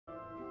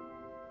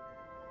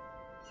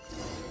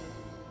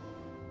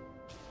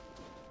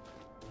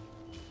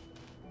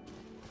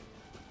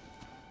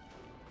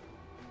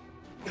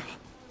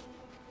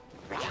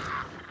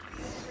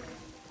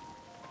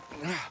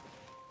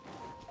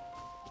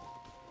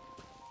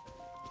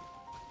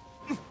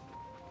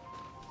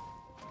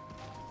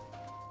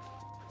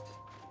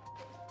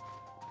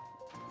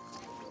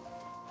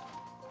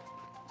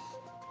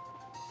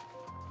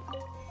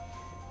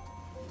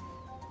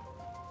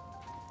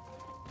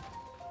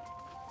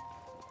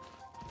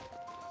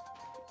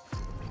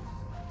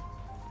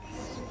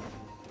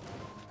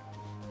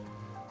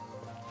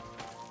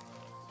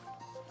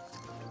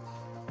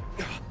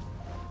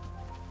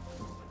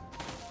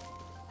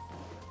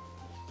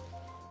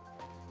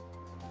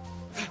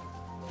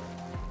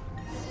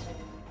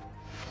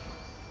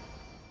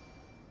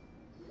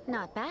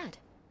Not bad.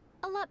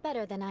 A lot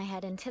better than I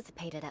had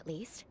anticipated, at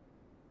least.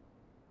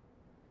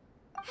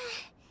 Paimon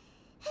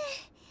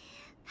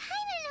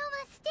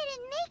almost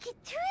didn't make it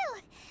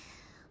through.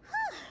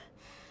 Whew.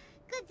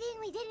 Good thing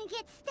we didn't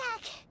get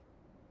stuck.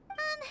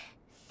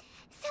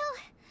 So,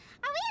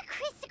 are we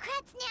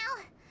aristocrats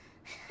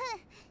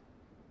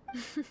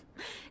now?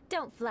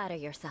 Don't flatter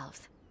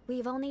yourselves.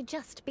 We've only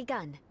just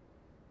begun.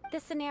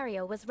 This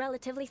scenario was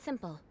relatively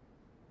simple.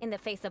 In the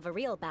face of a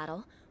real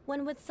battle,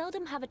 one would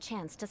seldom have a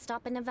chance to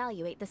stop and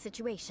evaluate the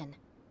situation.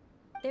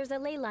 There's a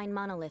ley line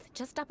monolith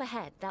just up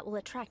ahead that will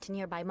attract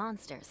nearby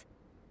monsters.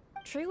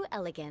 True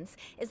elegance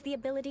is the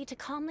ability to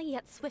calmly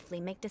yet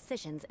swiftly make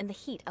decisions in the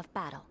heat of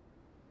battle.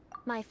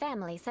 My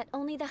family set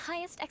only the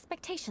highest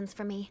expectations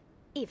for me,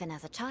 even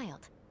as a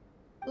child.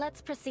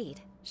 Let's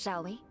proceed,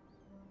 shall we?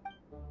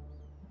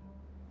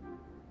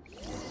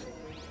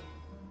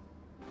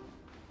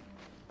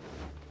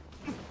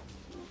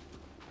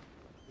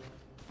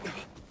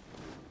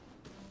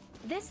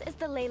 This is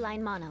the ley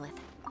line monolith.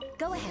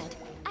 Go ahead,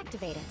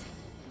 activate it.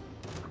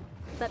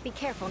 But be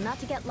careful not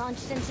to get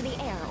launched into the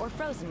air or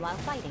frozen while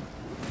fighting.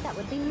 That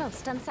would be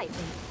most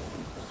unsightly.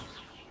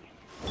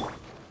 Monster,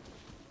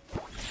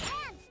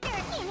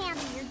 can't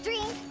handle your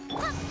drink.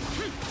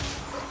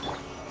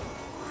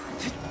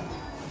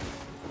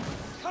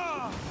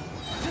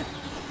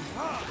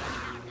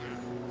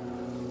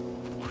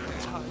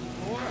 Time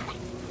for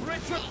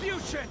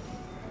retribution!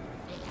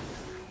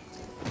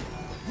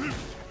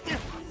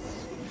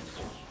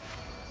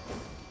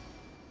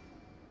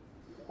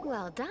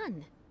 Well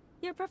done.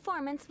 Your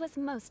performance was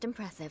most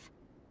impressive.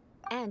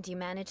 And you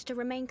managed to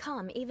remain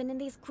calm even in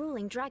these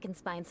grueling dragon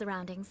spine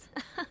surroundings.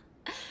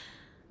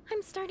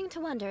 I'm starting to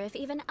wonder if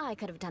even I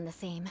could have done the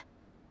same.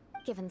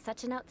 Given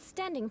such an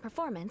outstanding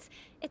performance,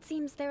 it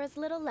seems there is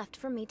little left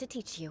for me to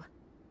teach you.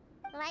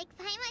 Like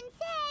Paimon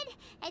said,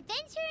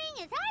 adventuring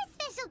is our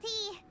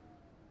specialty.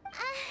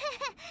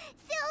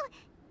 So,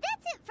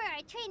 that's it for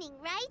our training,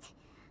 right?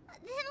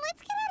 Then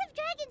let's get out of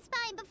Dragon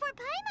Spine before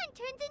Paimon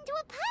turns into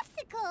a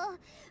popsicle.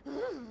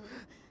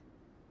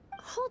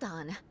 Hold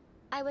on.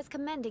 I was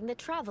commending the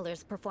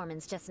Traveler's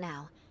performance just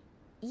now.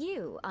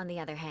 You, on the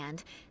other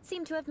hand,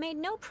 seem to have made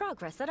no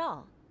progress at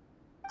all.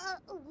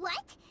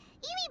 What?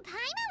 You mean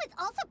Paimon was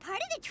also part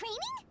of the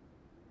training?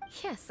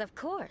 Yes, of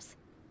course.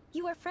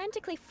 You were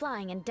frantically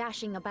flying and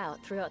dashing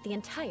about throughout the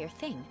entire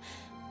thing.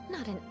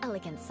 Not an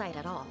elegant sight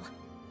at all.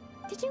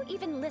 Did you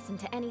even listen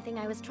to anything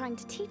I was trying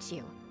to teach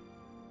you?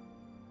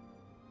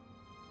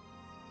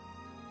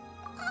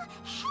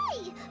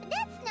 Hey!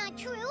 That's not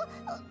true!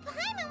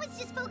 Paimon was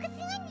just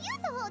focusing on you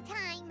the whole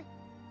time!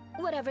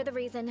 Whatever the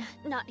reason,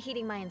 not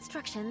heeding my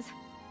instructions.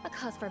 A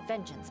cause for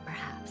vengeance,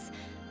 perhaps.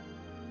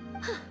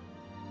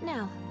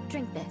 Now,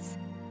 drink this.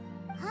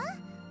 Huh?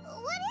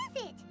 What is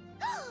it?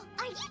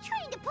 Are you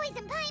trying to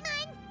poison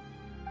Paimon?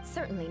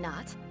 Certainly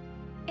not.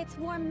 It's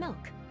warm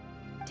milk.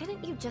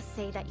 Didn't you just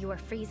say that you were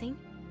freezing?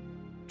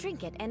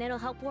 Drink it and it'll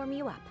help warm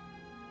you up.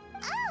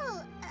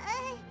 Oh,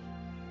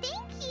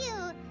 thank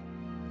you.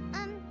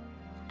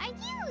 Are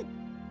you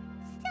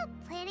still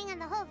planning on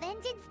the whole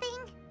vengeance thing?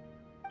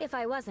 If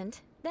I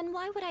wasn't, then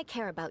why would I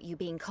care about you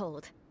being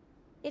cold?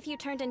 If you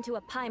turned into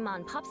a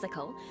Paimon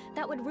popsicle,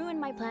 that would ruin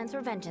my plans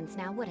for vengeance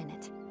now, wouldn't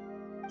it?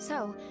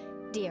 So,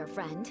 dear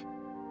friend,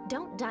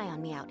 don't die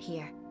on me out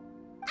here.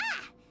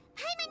 Ah!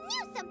 Paimon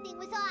knew something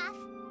was off!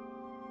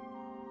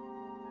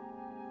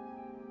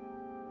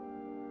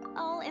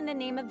 All in the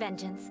name of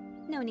vengeance.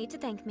 No need to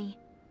thank me.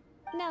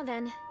 Now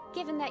then,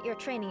 given that your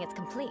training is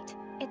complete,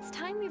 it's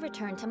time we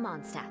return to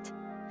Mondstadt.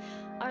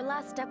 Our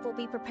last step will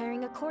be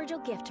preparing a cordial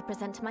gift to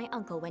present to my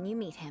uncle when you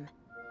meet him.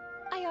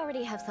 I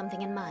already have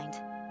something in mind.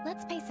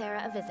 Let's pay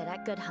Sarah a visit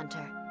at Good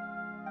Hunter.